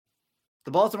The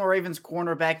Baltimore Ravens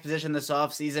cornerback position this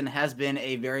offseason has been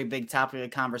a very big topic of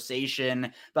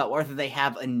conversation about whether they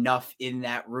have enough in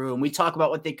that room. We talk about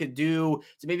what they could do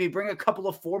to maybe bring a couple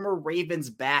of former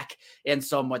Ravens back and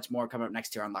so much more coming up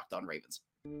next here on Locked On Ravens.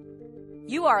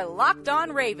 You are Locked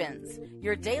On Ravens,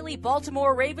 your daily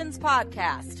Baltimore Ravens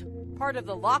podcast, part of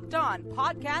the Locked On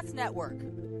Podcast Network,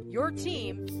 your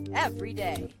team every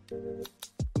day.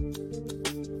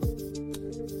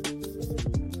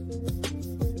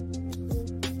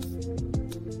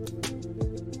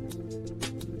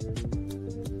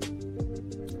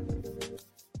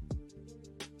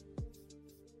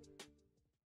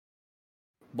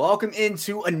 Welcome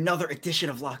into another edition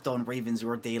of Locked On Ravens,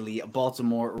 your daily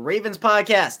Baltimore Ravens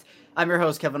podcast. I'm your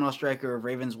host, Kevin Ostreicher of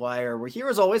Ravens Wire. We're here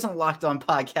as always on the Locked On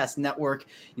Podcast Network,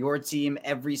 your team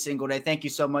every single day. Thank you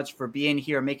so much for being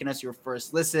here, making us your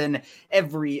first listen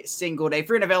every single day.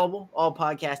 Free and available, all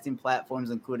podcasting platforms,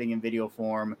 including in video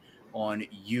form on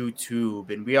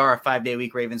YouTube. And we are a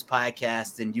 5-day-a-week Ravens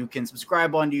podcast, and you can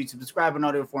subscribe on YouTube, subscribe in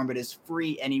audio form. It is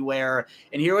free anywhere.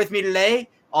 And here with me today,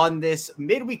 on this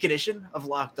midweek edition of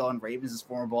Locked On Ravens is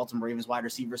former Baltimore Ravens wide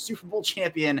receiver, Super Bowl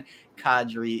champion,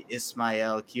 Qadry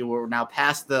Ismail. We're now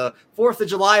past the 4th of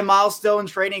July milestone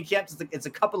training camp. It's a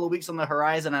couple of weeks on the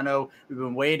horizon. I know we've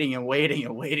been waiting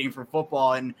for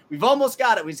football, and we've almost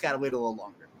got it. We just got to wait a little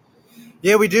longer.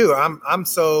 Yeah, we do. I'm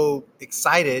so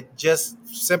excited just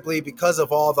simply because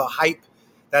of all the hype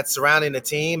that's surrounding the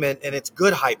team, and it's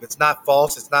good hype. It's not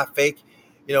false. It's not fake.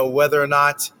 Whether or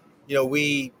not,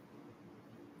 we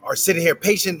are sitting here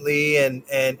patiently and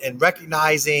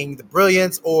recognizing the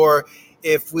brilliance, or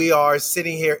if we are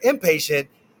sitting here impatient,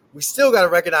 we still got to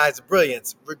recognize the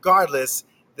brilliance. Regardless,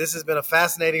 this has been a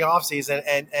fascinating offseason,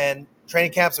 and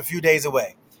training camp's a few days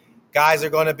away. Guys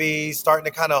are going to be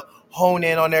starting to kind of hone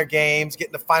in on their games,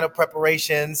 getting the final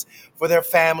preparations for their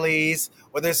families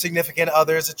or their significant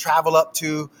others to travel up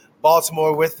to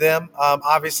Baltimore with them.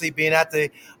 Obviously, being at the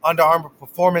Under Armour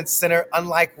Performance Center,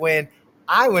 unlike when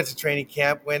I went to training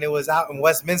camp when it was out in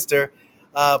Westminster,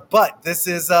 but this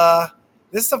is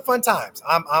some fun times.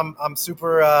 I'm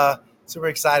super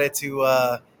excited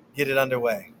to get it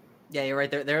underway. Yeah, you're right.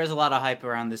 There is a lot of hype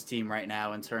around this team right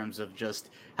now in terms of just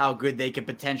how good they could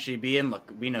potentially be. And look,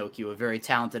 we know Q, a very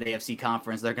talented AFC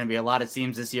conference. There are going to be a lot of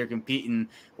teams this year competing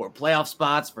for playoff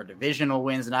spots, for divisional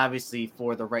wins, and obviously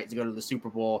for the right to go to the Super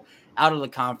Bowl out of the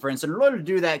conference. And in order to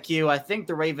do that, Q, I think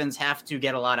the Ravens have to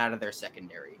get a lot out of their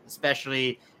secondary,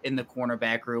 especially in the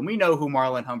cornerback room. We know who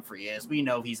Marlon Humphrey is. We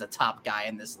know he's a top guy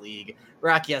in this league.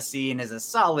 Rock Ya-Sin is a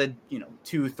solid,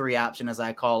 2-3 option, as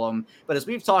I call him. But as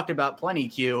we've talked about plenty,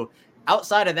 Q,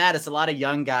 outside of that, it's a lot of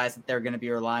young guys that they're going to be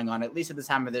relying on, at least at the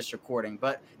time of this recording.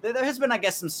 But there has been, I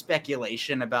guess, some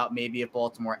speculation about maybe if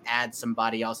Baltimore adds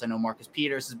somebody else. I know Marcus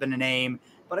Peters has been a name,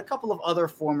 but a couple of other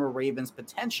former Ravens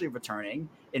potentially returning,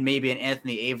 and maybe an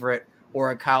Anthony Averett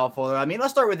or a Kyle Fuller. I mean,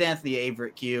 let's start with Anthony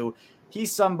Averett, Q.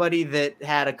 He's somebody that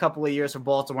had a couple of years for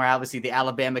Baltimore. Obviously, the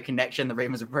Alabama connection. The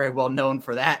Ravens are very well known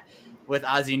for that with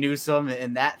Ozzie Newsome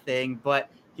and that thing. But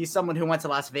he's someone who went to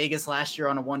Las Vegas last year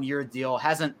on a one-year deal,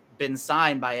 hasn't been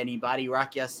signed by anybody.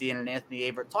 Rock Ya-Sin and Anthony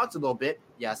Averett talked a little bit,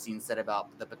 Ya-Sin said,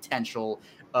 about the potential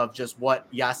of just what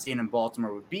Ya-Sin and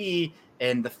Baltimore would be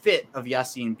and the fit of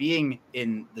Ya-Sin being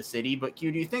in the city. But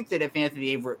Q, do you think that if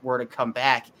Anthony Averett were to come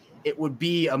back, it would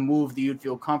be a move that you'd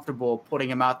feel comfortable putting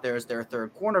him out there as their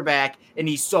third cornerback, and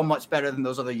he's so much better than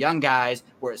those other young guys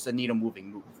where it's a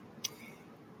needle-moving move?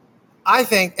 I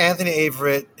think Anthony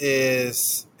Averett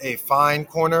is a fine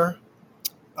corner.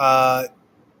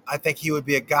 I think he would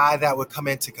be a guy that would come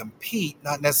in to compete,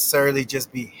 not necessarily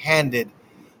just be handed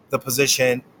the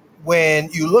position.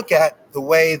 When you look at the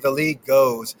way the league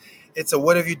goes, it's a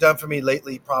what have you done for me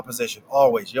lately proposition.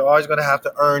 Always. You're always going to have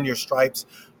to earn your stripes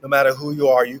no matter who you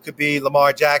are. You could be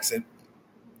Lamar Jackson.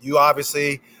 You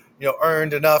obviously,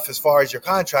 earned enough as far as your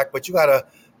contract, but you got to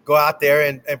go out there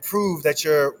and prove that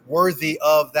you're worthy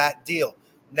of that deal.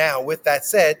 Now, with that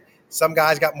said, some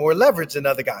guys got more leverage than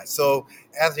other guys. So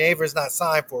Anthony Averett's not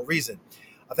signed for a reason.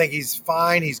 I think he's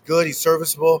fine. He's good. He's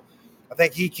serviceable. I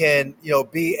think he can,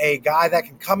 be a guy that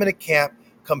can come into camp,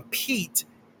 compete,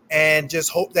 and just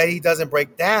hope that he doesn't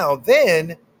break down.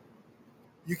 Then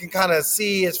you can kind of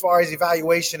see as far as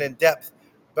evaluation and depth.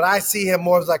 But I see him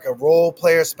more as like a role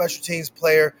player, special teams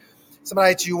player,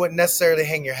 somebody that you wouldn't necessarily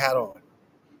hang your hat on.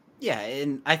 Yeah,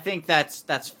 and I think that's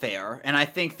fair. And I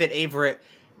think that Averett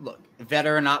look,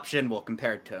 veteran option, well,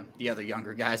 compared to the other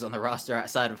younger guys on the roster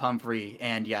outside of Humphrey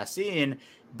and Yassine.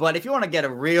 But if you want to get a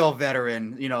real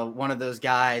veteran, one of those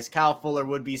guys, Kyle Fuller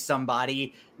would be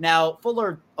somebody. Now,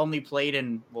 Fuller only played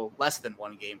in, less than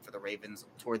one game for the Ravens,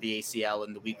 tore the ACL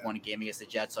in the week 1 game against the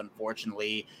Jets,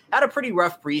 unfortunately. Had a pretty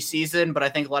rough preseason, but I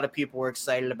think a lot of people were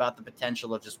excited about the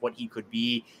potential of just what he could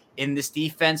be in this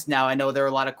defense. Now, I know there are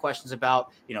a lot of questions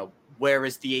about, where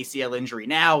is the ACL injury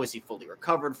now? Is he fully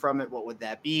recovered from it? What would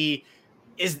that be?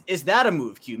 Is that a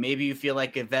move, Q? Maybe you feel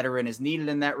like a veteran is needed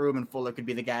in that room and Fuller could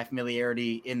be the guy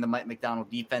familiarity in the Mike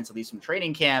McDonald defense, at least from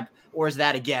training camp? Or is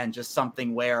that, again, just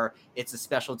something where it's a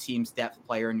special teams depth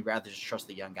player and you'd rather just trust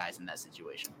the young guys in that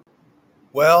situation?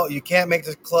 Well, you can't make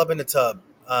the club in the tub.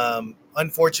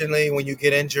 Unfortunately, when you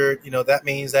get injured, that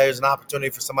means there's an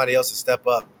opportunity for somebody else to step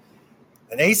up.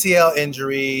 An ACL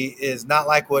injury is not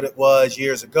like what it was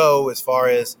years ago as far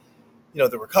as,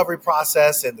 the recovery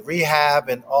process and the rehab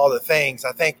and all the things.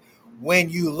 I think when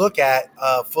you look at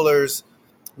Fuller's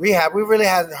rehab, we really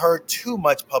haven't heard too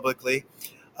much publicly.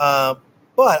 But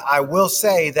I will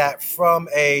say that from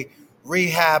a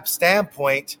rehab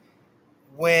standpoint,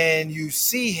 when you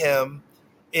see him,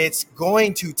 it's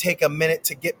going to take a minute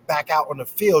to get back out on the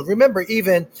field. Remember,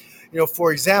 even,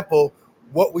 for example,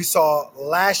 what we saw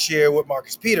last year with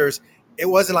Marcus Peters, it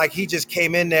wasn't like he just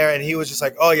came in there and he was just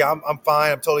like, oh, yeah, I'm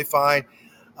fine. I'm totally fine.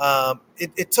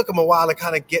 It took him a while to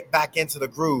kind of get back into the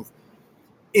groove.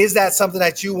 Is that something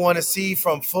that you want to see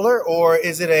from Fuller, or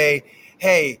is it a,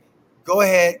 hey, go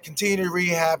ahead, continue to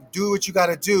rehab, do what you got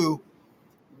to do.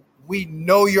 We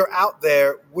know you're out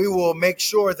there. We will make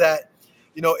sure that,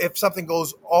 if something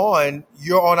goes on,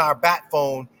 you're on our bat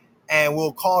phone and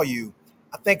we'll call you.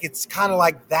 I think it's kind of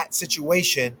like that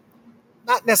situation.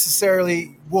 Not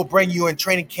necessarily we'll bring you in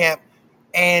training camp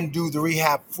and do the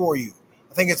rehab for you.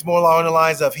 I think it's more along the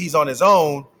lines of he's on his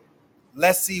own.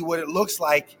 Let's see what it looks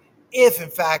like if, in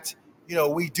fact,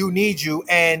 we do need you.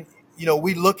 And,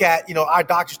 we look at, our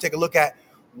doctors take a look at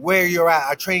where you're at.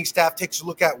 Our training staff takes a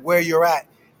look at where you're at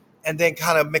and then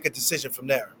kind of make a decision from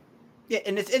there. Yeah,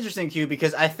 and it's interesting, Q,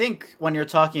 because I think when you're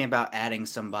talking about adding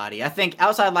somebody, I think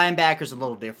outside linebackers a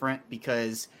little different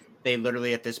because they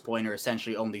literally at this point are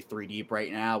essentially only 3 deep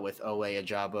right now with Owe,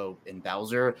 Ajabo, and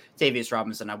Bowser. Tavius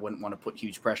Robinson, I wouldn't want to put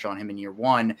huge pressure on him in year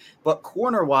 1. But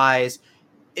corner-wise,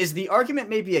 is the argument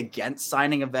maybe against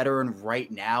signing a veteran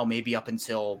right now, maybe up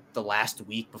until the last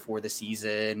week before the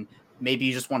season? Maybe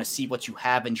you just want to see what you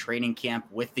have in training camp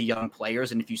with the young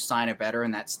players. And if you sign a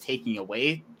veteran, that's taking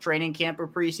away training camp or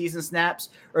preseason snaps?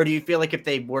 Or do you feel like if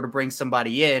they were to bring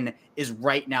somebody in, is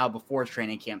right now before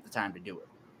training camp the time to do it?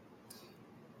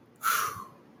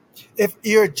 If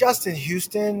you're Justin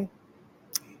Houston,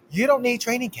 you don't need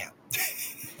training camp.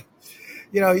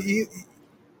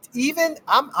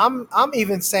 I'm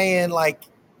even saying like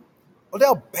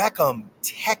Odell Beckham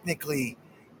technically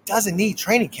doesn't need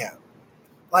training camp.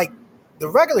 Like the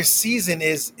regular season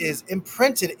is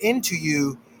imprinted into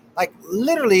you, like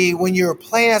literally when you're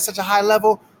playing at such a high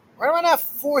level, right around that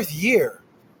 4th year.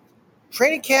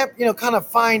 Training camp, kind of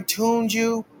fine-tuned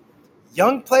you.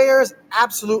 Young players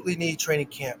absolutely need training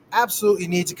camp. Absolutely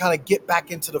need to kind of get back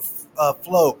into the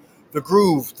flow, the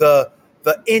groove, the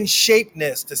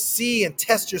in-shapeness, to see and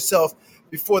test yourself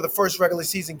before the first regular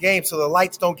season game so the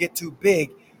lights don't get too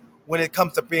big when it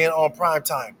comes to being on prime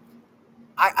time.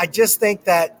 I just think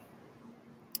that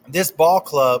this ball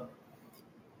club,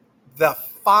 the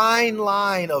fine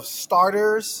line of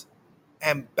starters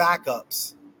and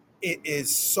backups, it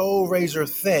is so razor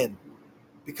thin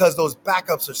because those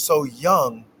backups are so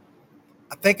young.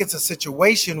 I think it's a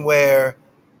situation where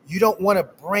you don't want to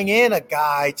bring in a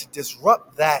guy to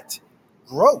disrupt that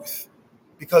growth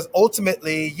because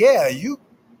ultimately, yeah, you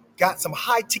got some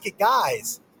high ticket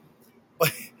guys,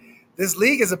 but this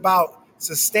league is about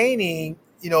sustaining,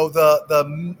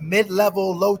 the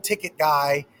mid-level, low ticket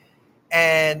guy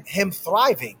and him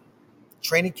thriving.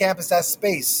 Training camp is that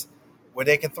space where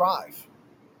they can thrive.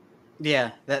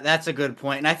 Yeah, that's a good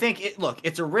point. And I think,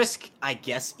 it's a risk, I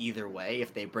guess, either way,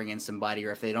 if they bring in somebody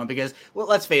or if they don't. Because,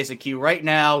 let's face it, Q, right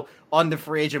now on the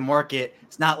free agent market,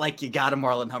 it's not like you got a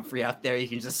Marlon Humphrey out there you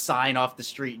can just sign off the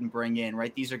street and bring in,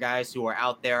 right? These are guys who are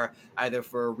out there either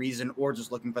for a reason or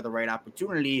just looking for the right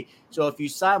opportunity. So if you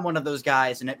sign one of those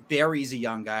guys and it buries a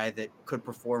young guy that could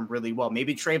perform really well,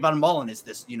 maybe Trayvon Mullen is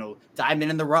this,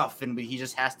 diamond in the rough and he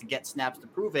just has to get snaps to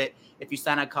prove it. If you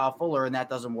sign out Kyle Fuller and that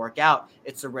doesn't work out,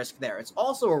 it's a risk there. there. It's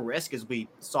also a risk, as we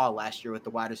saw last year with the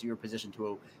wide receiver position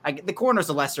the corner's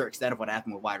a lesser extent of what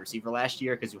happened with wide receiver last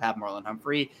year because you have Marlon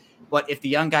Humphrey. But if the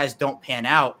young guys don't pan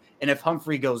out, and if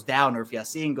Humphrey goes down or if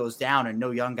Yassine goes down and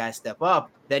no young guys step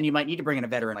up, then you might need to bring in a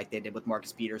veteran like they did with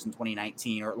Marcus Peters in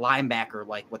 2019, or linebacker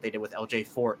like what they did with LJ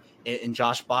Fort and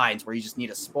Josh Bynes, where you just need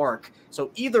a spark.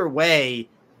 So either way,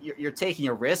 you're taking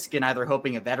a risk and either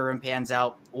hoping a veteran pans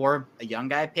out or a young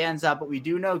guy pans out. But we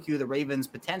do know, Q, the Ravens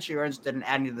potentially are interested in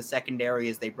adding to the secondary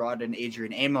as they brought in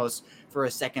Adrian Amos for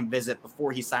a second visit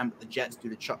before he signed with the Jets due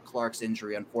to Chuck Clark's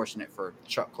injury. Unfortunate for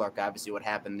Chuck Clark, obviously, what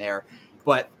happened there.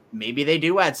 But maybe they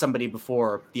do add somebody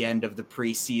before the end of the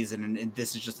preseason, and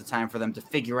this is just the time for them to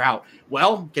figure out,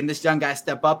 well, can this young guy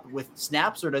step up with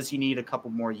snaps, or does he need a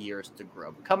couple more years to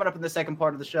grow? But coming up in the second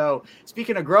part of the show,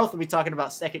 speaking of growth, we'll be talking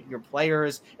about second-year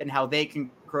players and how they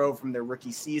can grow from their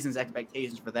rookie seasons,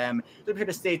 expectations for them. So be sure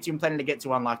to stay tuned, plenty to get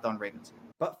to on Locked On Ravens.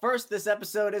 But first, this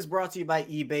episode is brought to you by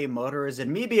eBay Motors.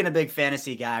 And me being a big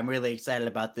fantasy guy, I'm really excited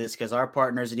about this because our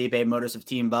partners at eBay Motors have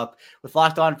teamed up with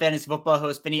Locked On Fantasy Football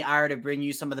host Anthony Averett to bring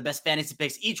you some of the best fantasy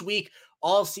picks each week,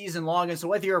 all season long. And so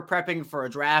whether you're prepping for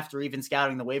a draft or even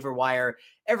scouting the waiver wire,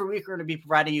 every week we're going to be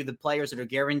providing you the players that are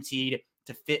guaranteed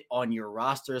to fit on your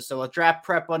roster. So a draft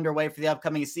prep underway for the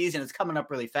upcoming season. It's coming up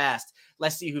really fast.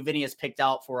 Let's see who Vinny has picked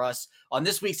out for us on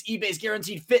this week's eBay's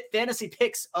Guaranteed Fit Fantasy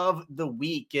Picks of the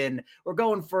Week. And we're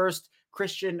going first,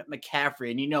 Christian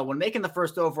McCaffrey. And you know, when making the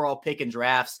first overall pick in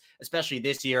drafts, especially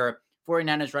this year,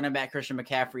 49ers running back Christian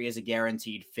McCaffrey is a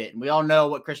guaranteed fit. And we all know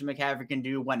what Christian McCaffrey can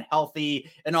do when healthy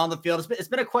and on the field. It's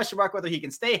been a question mark whether he can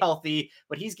stay healthy,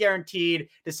 but he's guaranteed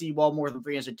to see well more than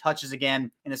 300 touches again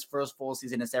in his first full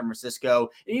season in San Francisco.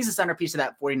 And he's the centerpiece of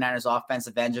that 49ers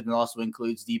offensive engine that also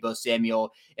includes Deebo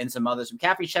Samuel and some others.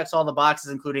 McCaffrey checks all the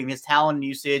boxes, including his talent and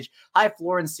usage, high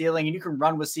floor and ceiling, and you can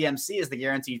run with CMC as the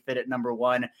guaranteed fit at number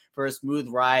one for a smooth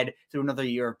ride through another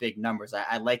year of big numbers.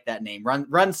 I like that name. Run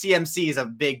CMC is a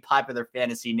big popular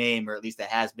fantasy name, or at least it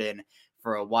has been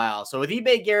for a while. So with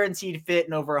eBay Guaranteed Fit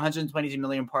and over 122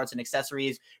 million parts and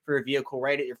accessories for your vehicle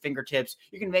right at your fingertips,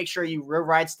 you can make sure your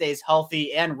ride stays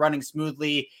healthy and running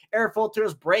smoothly. Air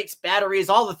filters, brakes, batteries,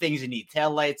 all the things you need.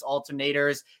 Taillights,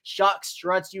 alternators, shocks,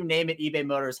 struts, you name it, eBay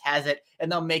Motors has it,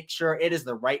 and they'll make sure it is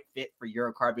the right fit for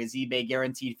your car because eBay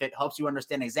Guaranteed Fit helps you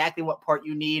understand exactly what part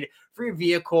you need for your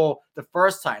vehicle the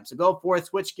first time. So go forth,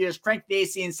 switch gears, crank the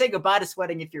AC, and say goodbye to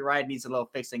sweating if your ride needs a little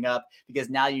fixing up, because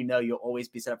now you know you'll always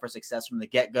be set up for success from the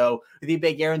get-go. With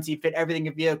eBay Guaranteed Fit, everything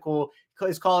your vehicle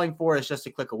is calling for is just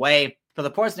a click away. For the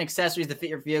parts and accessories that fit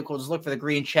your vehicle, just look for the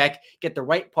green check. Get the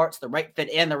right parts, the right fit,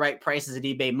 and the right prices at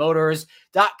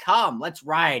ebaymotors.com. Let's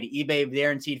ride. eBay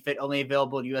Guaranteed Fit, only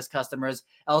available to U.S. customers.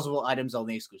 Eligible items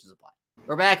only. Exclusions apply.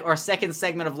 We're back. Our second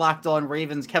segment of Locked On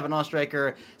Ravens. Kevin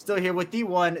Oestreicher still here with the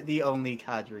one, the only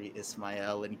Kadri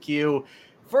Ismail and Q.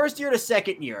 First year to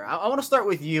second year. I want to start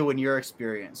with you and your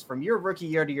experience. From your rookie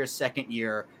year to your second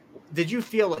year, did you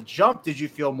feel a jump? Did you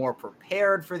feel more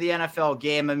prepared for the NFL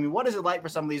game? I mean, what is it like for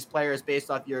some of these players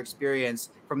based off your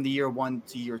experience from the year one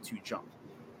to year two jump?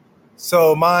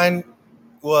 So mine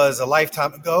was a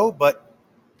lifetime ago, but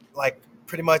like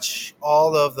pretty much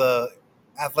all of the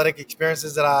athletic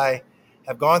experiences that I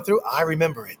have gone through, I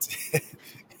remember it.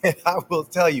 And I will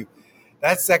tell you,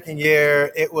 that second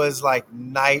year, it was like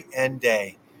night and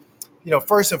day. You know,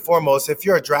 first and foremost, if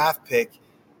you're a draft pick,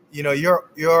 you know,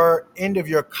 your end of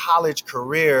your college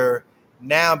career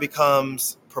now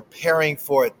becomes preparing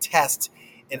for a test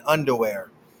in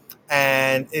underwear.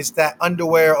 And it's that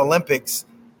underwear Olympics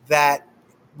that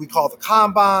we call the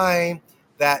combine,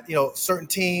 that, you know, certain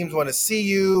teams want to see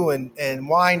you and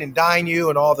wine and dine you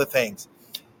and all the things.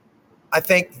 I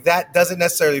think that doesn't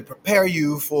necessarily prepare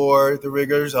you for the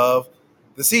rigors of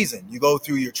the season. You go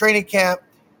through your training camp,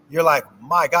 you're like,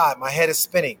 my God, my head is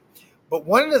spinning. But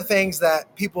one of the things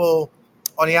that people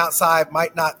on the outside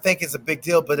might not think is a big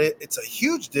deal, but it's a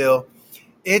huge deal.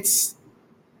 It's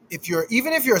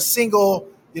even if you're a single,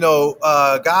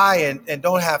 guy and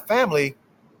don't have family,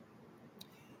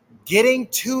 getting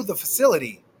to the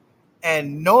facility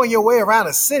and knowing your way around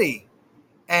a city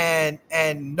and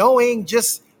knowing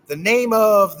just the name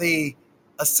of the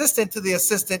assistant to the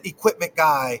assistant equipment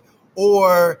guy,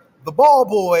 or the ball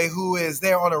boy who is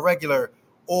there on a regular,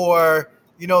 or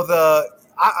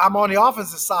I'm on the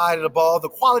offensive side of the ball, the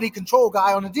quality control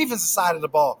guy on the defensive side of the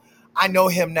ball. I know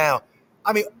him now.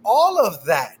 I mean, all of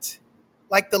that,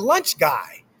 like the lunch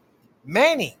guy,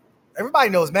 Manny.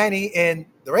 Everybody knows Manny in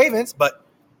the Ravens, but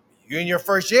you in your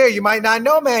first year, you might not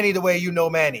know Manny the way you know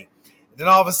Manny. And then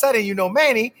all of a sudden, you know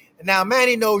Manny, and now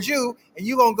Manny knows you, and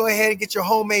you're going to go ahead and get your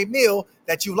homemade meal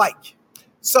that you like.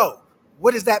 So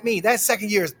what does that mean? That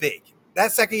second year is big.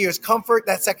 That second year is comfort.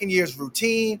 That second year is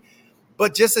routine.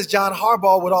 But just as John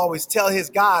Harbaugh would always tell his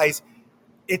guys,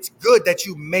 it's good that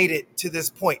you made it to this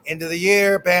point. End of the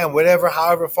year, bam, whatever,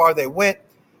 however far they went.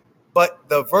 But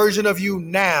the version of you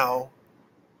now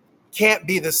can't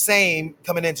be the same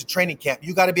coming into training camp.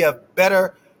 You got to be a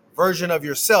better version of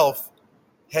yourself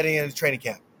heading into training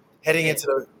camp, heading into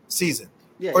the season,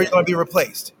 or you're going to be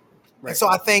replaced. Right. And so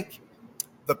I think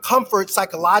the comfort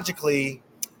psychologically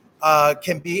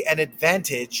can be an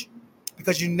advantage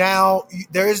because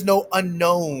there is no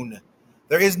unknown.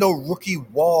 There is no rookie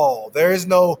wall. There is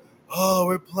no,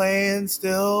 we're playing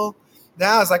still.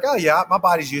 Now it's like, oh, yeah, my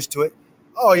body's used to it.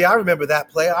 Oh, yeah, I remember that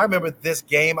play. I remember this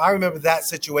game. I remember that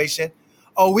situation.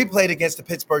 Oh, we played against the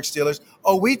Pittsburgh Steelers.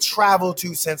 Oh, we traveled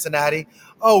to Cincinnati.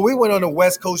 Oh, we went on a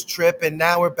West Coast trip, and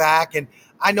now we're back, and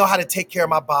I know how to take care of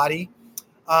my body.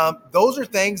 Those are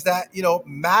things that,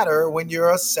 matter when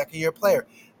you're a second-year player.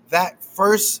 That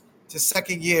first to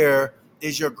second year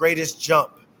is your greatest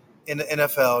jump in the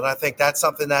NFL, and I think that's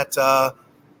something that,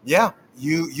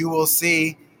 you will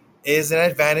see is an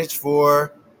advantage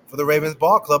for the Ravens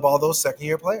ball club, all those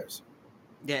second-year players.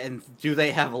 Yeah, and do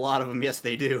they have a lot of them? Yes,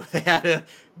 they do. They had a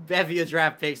bevy of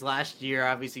draft picks last year,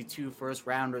 obviously 2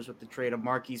 first-rounders with the trade of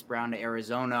Marquise Brown to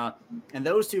Arizona. And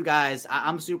those 2 guys,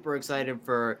 I'm super excited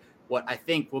for what I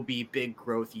think will be big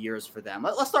growth years for them.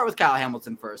 Let's start with Kyle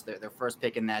Hamilton first, their first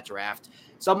pick in that draft.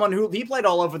 Someone who he played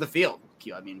all over the field.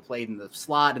 I mean, played in the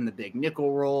slot, in the big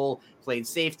nickel role, played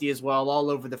safety as well, all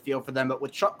over the field for them. But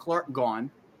with Chuck Clark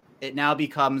gone, it now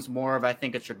becomes more of, I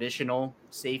think, a traditional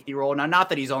safety role. Now, not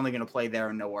that he's only going to play there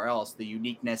and nowhere else. The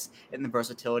uniqueness and the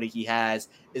versatility he has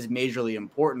is majorly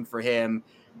important for him.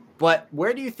 But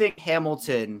where do you think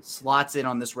Hamilton slots in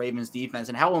on this Ravens defense,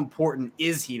 and how important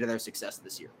is he to their success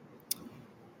this year?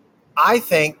 I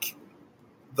think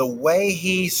the way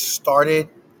he started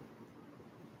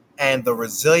and the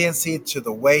resiliency to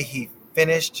the way he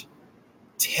finished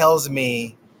tells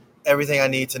me everything I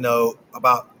need to know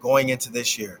about going into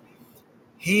this year.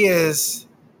 He is,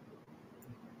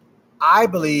 I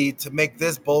believe, to make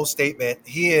this bold statement,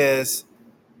 he is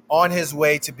on his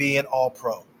way to be an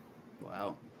all-pro.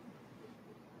 Wow.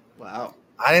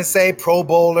 I didn't say pro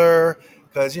bowler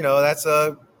because, that's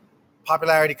a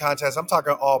popularity contest. I'm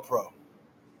talking all-pro.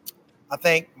 I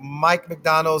think Mike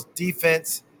McDonald's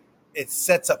defense, it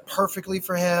sets up perfectly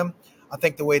for him. I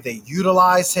think the way they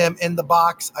utilize him in the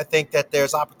box, I think that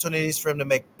there's opportunities for him to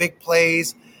make big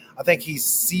plays. I think he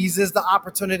seizes the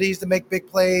opportunities to make big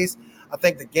plays. I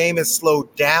think the game is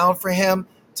slowed down for him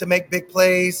to make big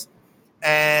plays.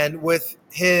 And with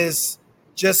his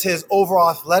overall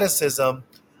athleticism,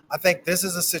 I think this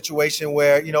is a situation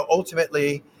where,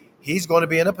 ultimately he's going to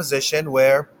be in a position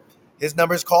where his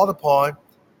number is called upon.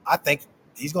 I think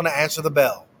he's going to answer the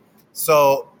bell.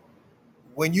 So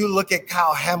when you look at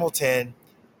Kyle Hamilton,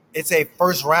 it's a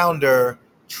first rounder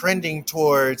trending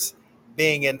towards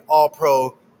being an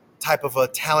all-pro type of a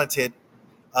talented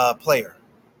player.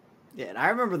 Yeah, and I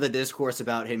remember the discourse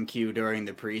about him, Q, during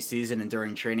the preseason and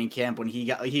during training camp when he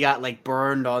got like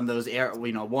burned on those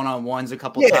one-on-ones a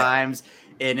couple times,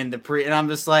 and in the and I'm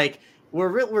just like,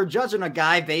 we're judging a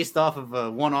guy based off of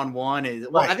a one-on-one.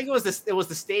 Well, right. I think it was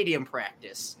the stadium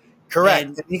practice. Correct.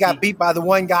 And he got beat by the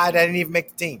one guy that didn't even make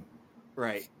the team.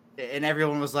 Right. And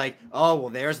everyone was like, oh, well,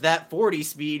 there's that 40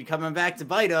 speed coming back to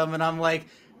bite him. And I'm like,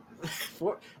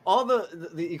 for all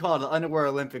the you call it the underwear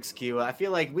Olympics, Q. I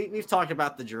feel like we've talked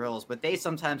about the drills, but they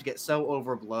sometimes get so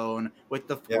overblown with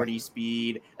the 40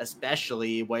 speed,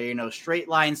 especially where, straight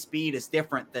line speed is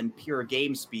different than pure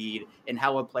game speed and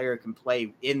how a player can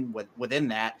play within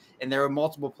that. And there were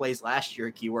multiple plays last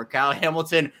year, Q, where Kyle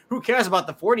Hamilton, who cares about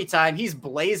the 40 time? He's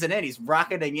blazing in. He's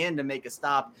rocketing in to make a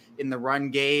stop in the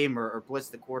run game or blitz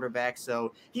the quarterback.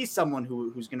 So he's someone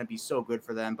who's going to be so good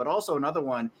for them. But also another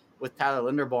one with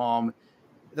Tyler Linderbaum.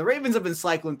 The Ravens have been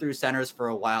cycling through centers for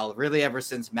a while, really ever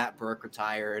since Matt Burke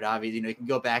retired. Obviously, you can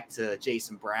go back to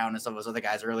Jason Brown and some of those other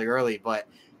guys early, but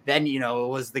then, it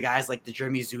was the guys like the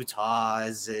Jeremy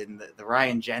Zutas and the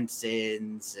Ryan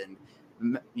Jensens,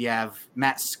 and you have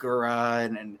Matt Skura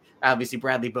and obviously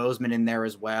Bradley Bozeman in there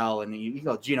as well. And you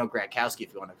go Gino Gradkowski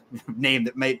if you want to name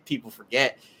that made people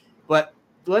forget. But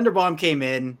Linderbaum came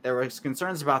in. There was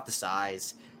concerns about the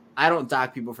size. I don't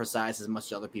dock people for size as much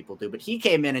as other people do, but he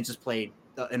came in and just played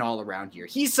an all-around year.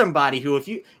 He's somebody who, if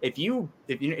you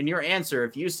in your answer,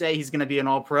 if you say he's going to be an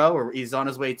all-pro or he's on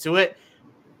his way to it,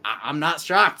 I'm not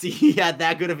shocked. He had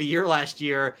that good of a year last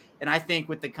year, and I think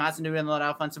with the continuity on that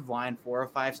offensive line, 4 or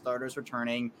 5 starters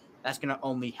returning, that's going to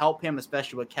only help him,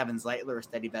 especially with Kevin Zeitler, a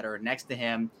steady veteran next to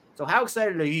him. So, how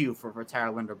excited are you for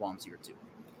Tyler Linderbaum's year 2?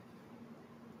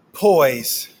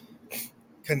 Poise.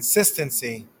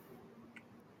 consistency,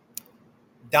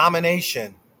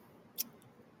 domination,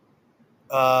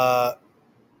 uh,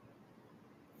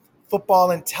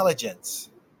 football intelligence.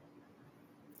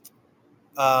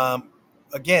 Um,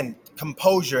 Again,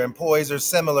 composure and poise are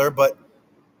similar, but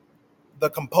the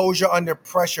composure under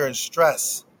pressure and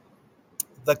stress,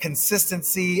 the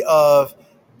consistency of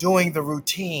doing the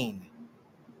routine.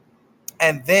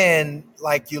 And then,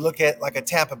 like, you look at like a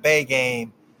Tampa Bay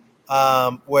game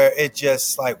where it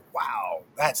just like, wow,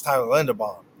 that's Tyler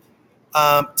Linderbaum.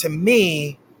 To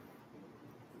me,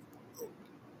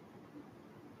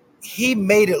 he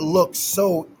made it look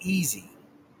so easy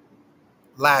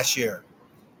last year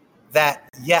that,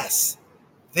 yes,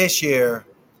 this year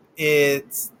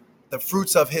it's the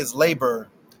fruits of his labor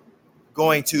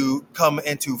going to come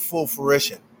into full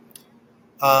fruition.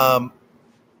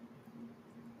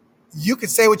 You can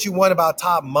say what you want about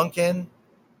Todd Monken,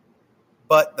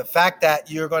 but the fact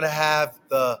that you're going to have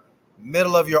the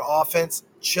middle of your offense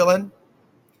chilling,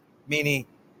 meaning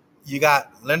you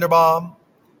got Linderbaum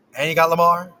and you got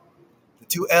Lamar, the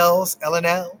two L's, L and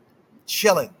L,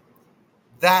 chilling.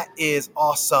 That is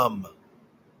awesome.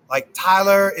 Like,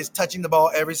 Tyler is touching the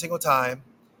ball every single time,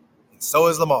 and so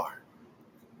is Lamar.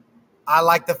 I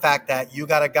like the fact that you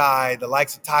got a guy the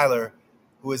likes of Tyler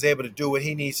who is able to do what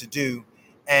he needs to do.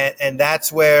 And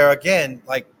that's where, again,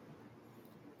 like,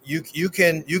 you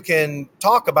can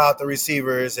talk about the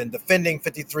receivers and defending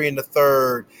 53 in the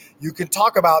third. You can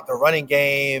talk about the running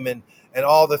game and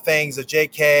all the things of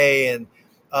JK and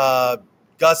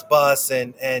Gus Bus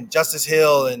and Justice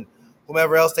Hill and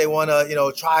whomever else they want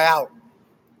to try out,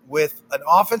 with an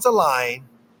offensive line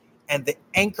and the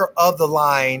anchor of the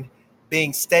line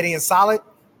being steady and solid.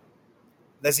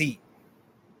 Let's eat.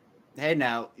 Hey,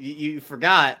 now, you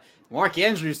forgot Mark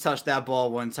Andrews touched that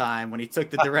ball one time when he took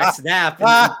the direct snap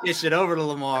and dished it over to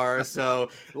Lamar. So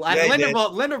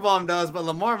Linderbaum does, but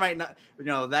Lamar might not.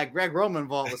 That Greg Roman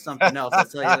vault was something else. I'll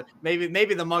tell you. Maybe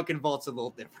the Monken vault's a little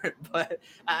different. But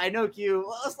I know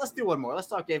Q. Let's do one more. Let's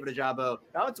talk David Ojabo.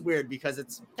 Now, it's weird because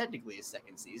it's technically his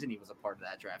second season. He was a part of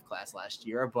that draft class last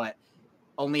year, but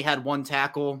only had one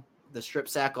tackle, the strip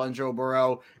sack on Joe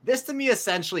Burrow. This to me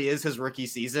essentially is his rookie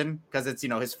season because it's,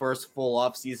 his first full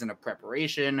off season of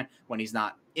preparation when he's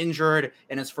not injured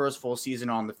and his first full season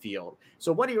on the field.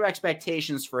 So what are your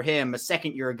expectations for him, a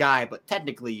second year guy, but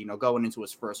technically, going into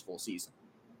his first full season?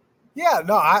 Yeah,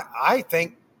 no, I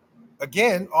think,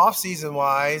 again, off season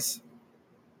wise,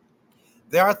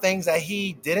 there are things that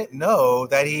he didn't know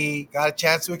that he got a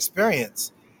chance to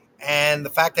experience. And the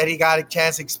fact that he got a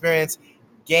chance to experience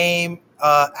game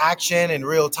action in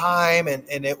real time, and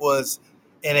it was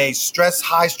in a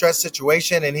high stress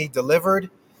situation, and he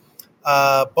delivered,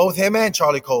 both him and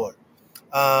Charlie Kohler.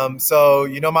 So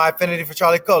my affinity for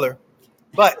Charlie Kohler.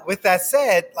 But with that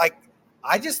said, like,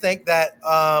 I just think that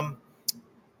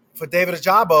for David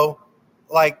Ojabo,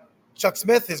 like, Chuck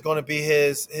Smith is going to be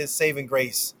his saving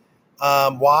grace.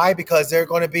 Why? Because there are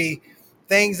going to be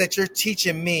things that you're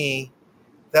teaching me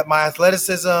that my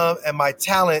athleticism and my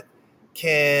talent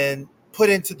can put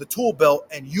into the tool belt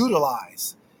and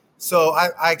utilize. So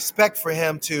I expect for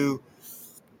him to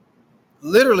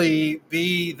literally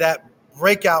be that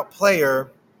breakout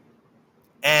player.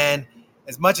 And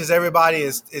as much as everybody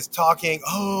is talking,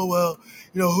 oh, well,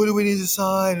 who do we need to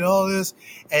sign and all this?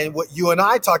 And what you and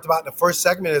I talked about in the first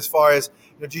segment, as far as,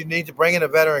 do you need to bring in a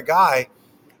veteran guy?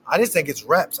 I just think it's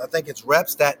reps. I think it's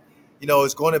reps that,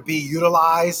 is going to be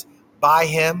utilized by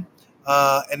him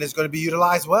and is going to be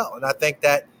utilized well. And I think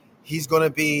that he's going to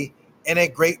be in a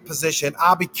great position.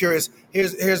 I'll be curious.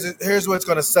 Here's what's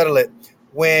going to settle it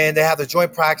when they have the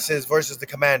joint practices versus the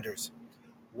Commanders.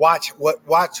 Watch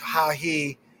how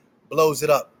he blows it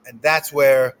up, and that's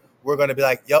where we're going to be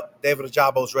like, yep, David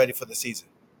Ojabo's ready for the season.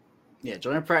 Yeah,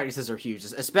 joint practices are huge,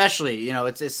 especially,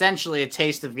 it's essentially a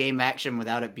taste of game action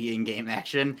without it being game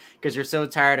action, because you're so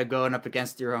tired of going up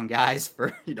against your own guys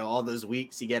for, all those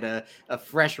weeks. You get a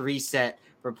fresh reset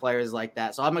for players like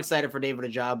that. So I'm excited for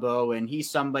David Ojabo, and he's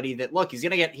somebody that, look, he's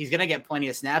gonna get plenty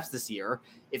of snaps this year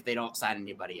if they don't sign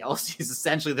anybody else. He's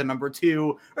essentially the number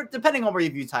 2, or depending on where you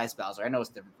view Ty Spouser. I know it's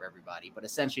different for everybody, but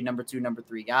essentially number 2, number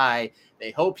 3 guy.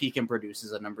 They hope he can produce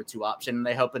as a number 2 option, and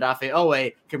they hope that Afe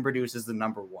Owe can produce as the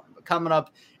number 1. But coming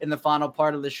up in the final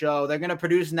part of the show, they're going to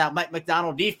produce in that Mike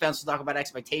Macdonald defense. We'll talk about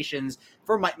expectations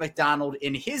for Mike Macdonald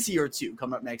in his year 2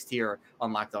 coming up next here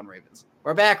on Locked On Ravens.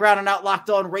 We're back rounding out Locked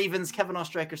On Ravens. Kevin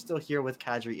Oestreicher still here with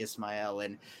Kadri Ismail.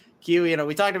 And Q,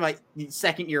 we talked about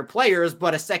second-year players,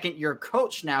 but a second-year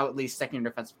coach now, at least second-year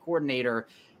defensive coordinator,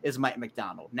 is Mike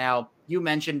Macdonald. Now, you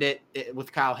mentioned it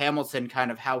with Kyle Hamilton,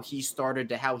 kind of how he started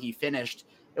to how he finished.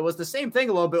 it was the same thing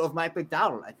a little bit with Mike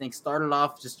Macdonald. I think started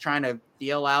off just trying to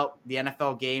feel out the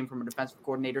NFL game from a defensive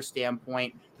coordinator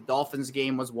standpoint. The Dolphins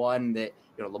game was one that,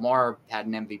 Lamar had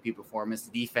an MVP performance.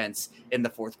 The defense in the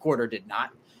fourth quarter did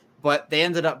not, but they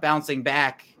ended up bouncing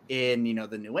back in,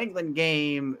 the New England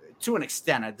game to an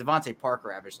extent. Devontae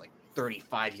Parker averaged like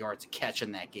 35 yards a catch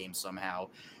in that game somehow.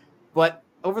 But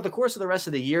over the course of the rest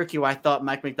of the year, I thought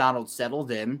Mike Macdonald settled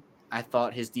in. I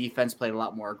thought his defense played a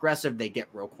lot more aggressive. They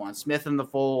get Roquan Smith in the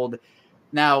fold.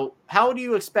 Now, how do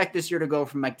you expect this year to go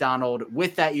from Macdonald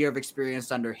with that year of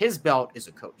experience under his belt as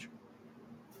a coach?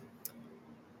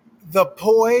 The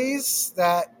poise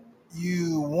that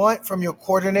you want from your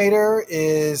coordinator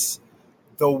is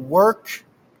the work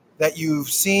that you've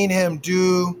seen him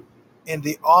do in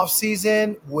the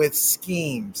offseason with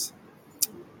schemes.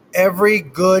 Every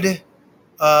good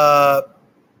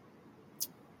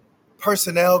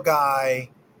personnel guy,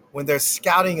 when they're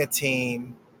scouting a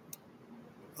team,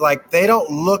 like they don't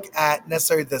look at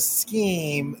necessarily the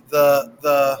scheme.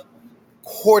 The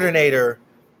coordinator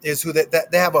is who they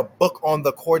have a book on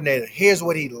the coordinator. Here's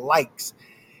what he likes.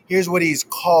 Here's what he's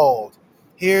called.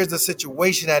 Here's the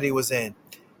situation that he was in.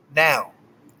 Now,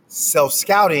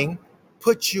 self-scouting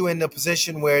puts you in the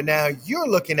position where now you're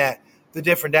looking at the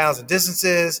different downs and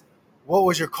distances. What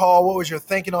was your call? What was your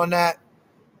thinking on that?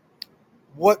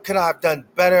 What could I have done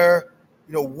better?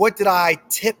 What did I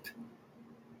tip?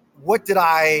 What did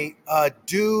I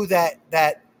do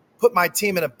that put my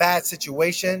team in a bad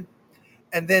situation?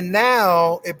 And then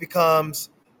now it becomes,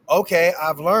 okay,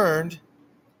 I've learned.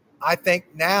 I think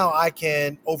now I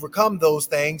can overcome those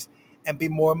things and be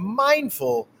more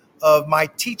mindful of my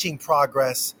teaching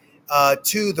progress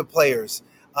to the players.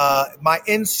 My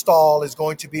install is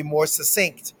going to be more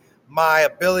succinct. My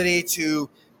ability to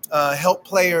help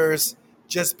players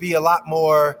just be a lot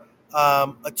more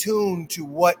attuned to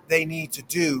what they need to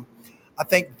do. I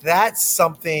think that's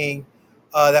something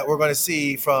that we're going to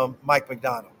see from Mike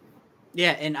Macdonald.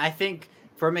 Yeah, and I think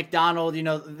for Macdonald,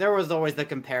 there was always the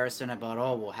comparison about,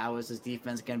 how is his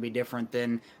defense going to be different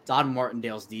than Don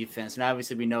Martindale's defense? And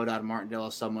obviously we know Don Martindale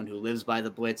is someone who lives by the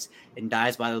blitz and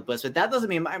dies by the blitz, but that doesn't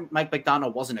mean Mike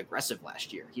Macdonald wasn't aggressive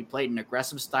last year. He played an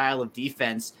aggressive style of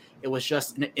defense. It was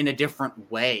just in a different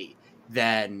way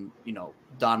than,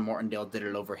 Don Martindale did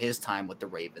it over his time with the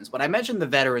Ravens. But I mentioned the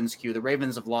veterans, Q. The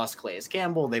Ravens have lost Calais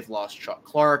Campbell. They've lost Chuck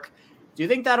Clark. Do you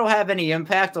think that'll have any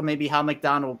impact on maybe how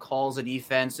Macdonald calls a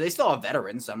defense? They still have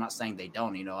veterans, so I'm not saying they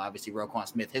don't. Obviously Roquan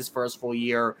Smith, his first full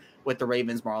year with the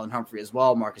Ravens, Marlon Humphrey as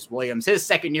well, Marcus Williams, his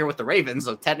second year with the Ravens,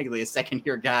 so technically a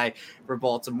second-year guy for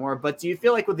Baltimore. But do you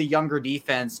feel like with the younger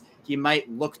defense, he might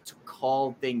look to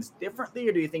call things differently,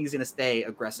 or do you think he's going to stay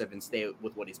aggressive and stay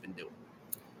with what he's been doing?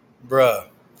 Bruh,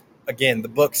 again, the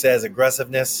book says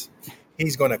aggressiveness.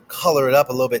 He's going to color it up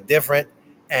a little bit different.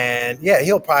 And, yeah,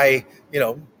 he'll probably,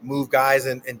 move guys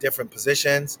in different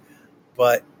positions.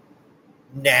 But,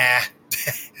 nah,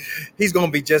 he's going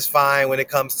to be just fine when it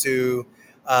comes to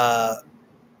not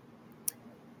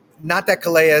that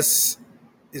Calais is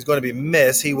going to be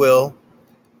missed. He will.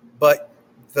 But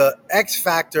the X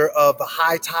factor of the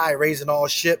high tide raising all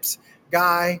ships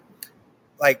guy,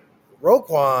 like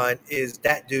Roquan is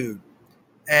that dude.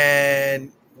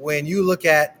 And when you look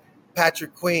at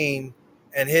Patrick Queen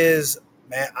and his –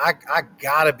 man, I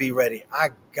got to be ready. I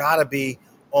got to be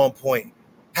on point.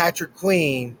 Patrick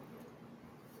Queen,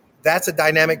 that's a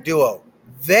dynamic duo.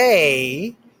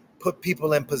 They put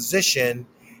people in position,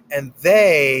 and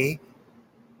it's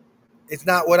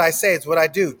not what I say, it's what I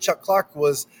do. Chuck Clark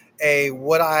was a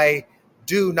what I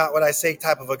do, not what I say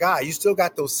type of a guy. You still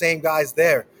got those same guys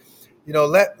there.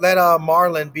 Let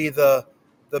Marlon be the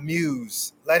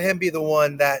muse. Let him be the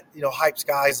one that, hypes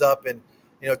guys up and,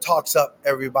 talks up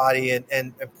everybody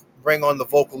and bring on the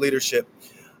vocal leadership.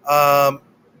 I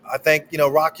think,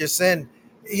 Rock Ya-Sin,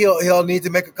 he'll need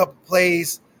to make a couple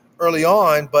plays early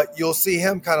on, but you'll see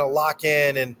him kind of lock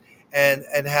in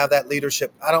and have that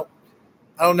leadership. I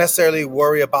don't necessarily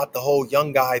worry about the whole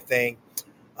young guy thing.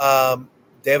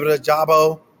 David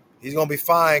Ajabo, he's going to be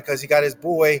fine because he got his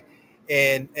boy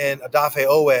in Adafe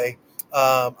Owe.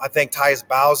 I think Tyus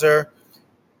Bowser,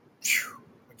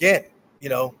 again,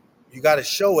 you got to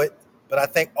show it, but I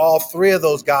think all three of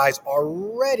those guys are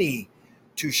ready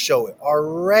to show it, are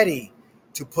ready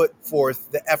to put forth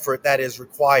the effort that is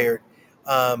required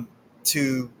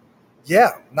to,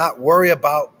 not worry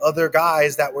about other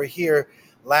guys that were here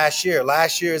last year.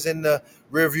 Last year is in the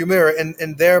rearview mirror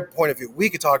in their point of view. We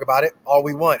could talk about it all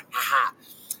we want.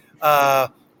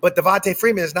 But Devontae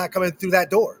Freeman is not coming through that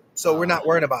door, so we're not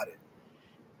worrying about it.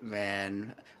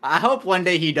 Man, I hope one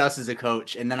day he does as a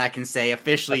coach, and then I can say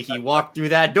officially he walked through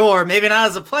that door. Maybe not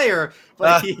as a player,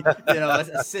 but he, as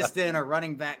assistant or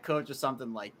running back coach or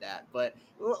something like that. But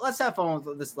let's have fun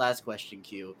with this last question,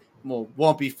 Q. Well,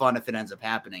 won't be fun if it ends up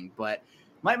happening. But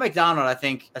Mike Macdonald, I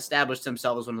think, established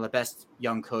himself as one of the best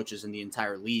young coaches in the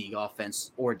entire league,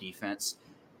 offense or defense.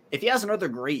 If he has another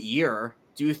great year,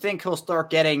 do you think he'll start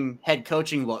getting head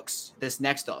coaching looks this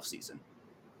next offseason?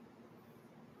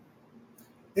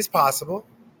 It's possible.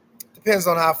 Depends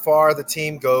on how far the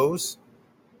team goes.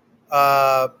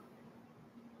 But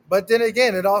then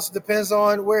again, it also depends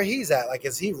on where he's at. Like,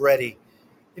 is he ready?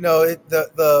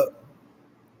 The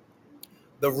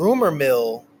rumor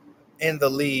mill in the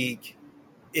league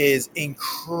is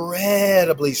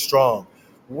incredibly strong,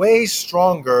 way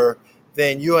stronger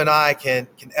than you and I can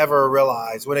ever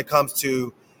realize when it comes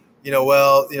to,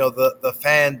 the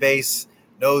fan base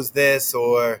knows this,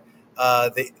 or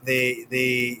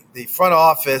the front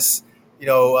office,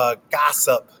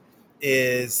 gossip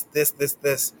is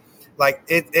this. Like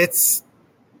it's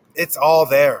all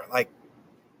there. Like,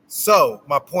 so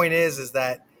my point is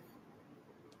that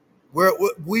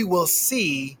we will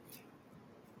see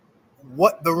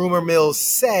what the rumor mills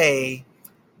say,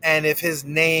 and if his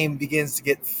name begins to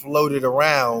get floated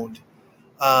around.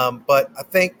 But I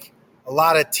think a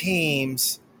lot of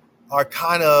teams are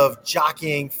kind of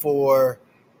jockeying for,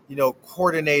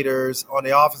 coordinators on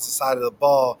the offensive side of the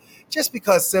ball, just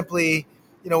because simply,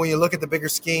 when you look at the bigger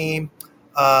scheme,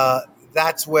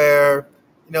 that's where,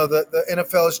 the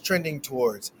NFL is trending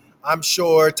towards. I'm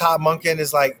sure Todd Monken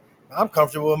is like, I'm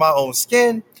comfortable with my own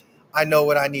skin. I know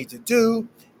what I need to do.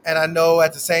 And I know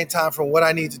at the same time, from what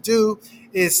I need to do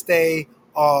is stay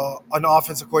an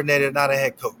offensive coordinator, not a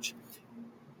head coach.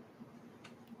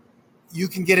 You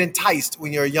can get enticed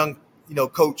when you're a young,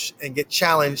 coach and get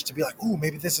challenged to be like, ooh,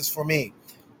 maybe this is for me.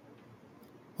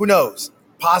 Who knows?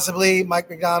 Possibly Mike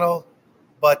Macdonald.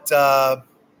 But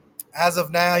as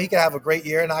of now, he could have a great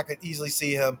year, and I could easily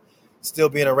see him still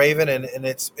being a Raven, and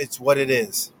it's what it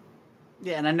is.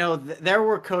 Yeah, and I know there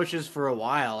were coaches for a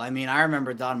while. I mean, I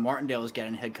remember Don Martindale was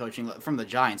getting head coaching from the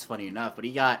Giants, funny enough, but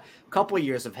he got a couple of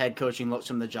years of head coaching looks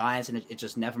from the Giants, and it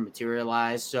just never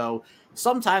materialized. So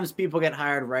sometimes people get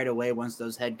hired right away once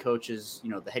those head coaches,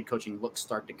 the head coaching looks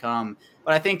start to come.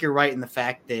 But I think you're right in the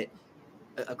fact that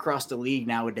across the league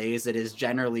nowadays, it is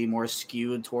generally more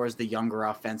skewed towards the younger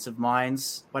offensive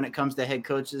minds when it comes to head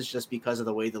coaches, just because of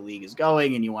the way the league is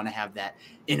going, and you want to have that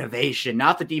innovation.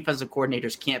 Not that defensive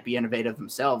coordinators can't be innovative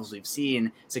themselves. We've seen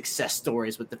success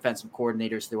stories with defensive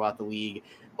coordinators throughout the league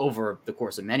over the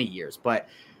course of many years, but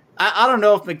I don't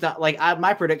know if McDonald,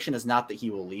 my prediction is not that he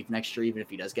will leave next year, even if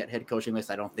he does get head coaching list.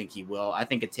 I don't think he will. I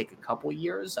think it'd take a couple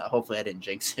years. Hopefully I didn't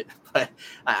jinx it, but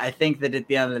I think that at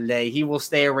the end of the day, he will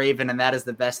stay a Raven, and that is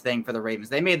the best thing for the Ravens.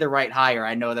 They made the right hire.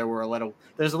 I know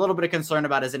there's a little bit of concern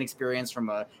about his inexperience from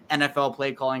a NFL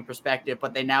play calling perspective,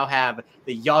 but they now have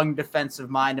the young defensive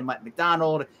mind in Mike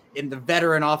Macdonald and the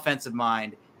veteran offensive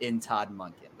mind in Todd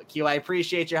Monken. Q, I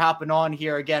appreciate you hopping on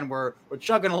here again. We're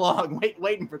chugging along,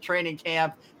 waiting for training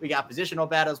camp. We got positional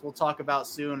battles we'll talk about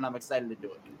soon, and I'm excited to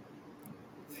do it.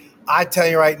 I tell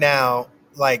you right now,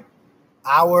 like,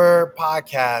 our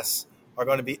podcasts are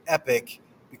going to be epic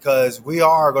because we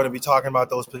are going to be talking about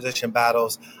those position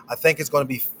battles. I think it's going to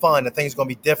be fun. I think it's going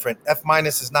to be different. F-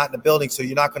 is not in the building, so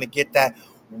you're not going to get that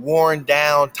worn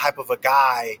down type of a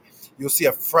guy. You'll see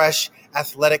a fresh,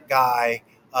 athletic guy.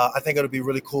 I think it'll be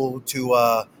really cool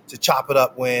to chop it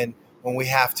up when we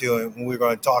have to, and when we're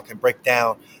going to talk and break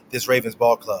down this Ravens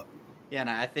ball club. Yeah, and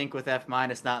I think with F-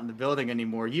 not in the building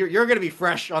anymore, you're going to be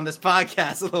fresh on this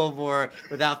podcast a little more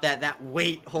without that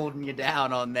weight holding you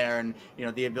down on there, and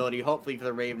the ability, hopefully, for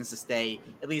the Ravens to stay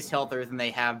at least healthier than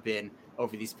they have been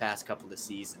over these past couple of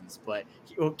seasons. But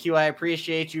Q, I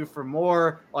appreciate you. For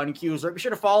more on Q's, be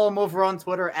sure to follow him over on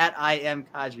Twitter at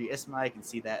IamKadri Ismail. You can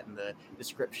see that in the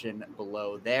description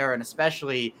below there, and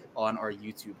especially on our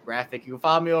YouTube graphic. You can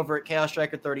follow me over at Chaos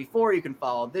Striker 34. You can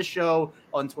follow this show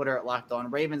on Twitter at Locked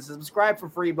On Ravens. Subscribe for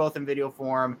free, both in video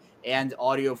form and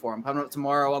audio form. Coming up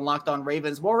tomorrow on Locked On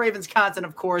Ravens. More Ravens content,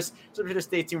 of course. So be sure to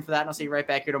stay tuned for that, and I'll see you right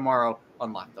back here tomorrow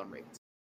on Locked On Ravens.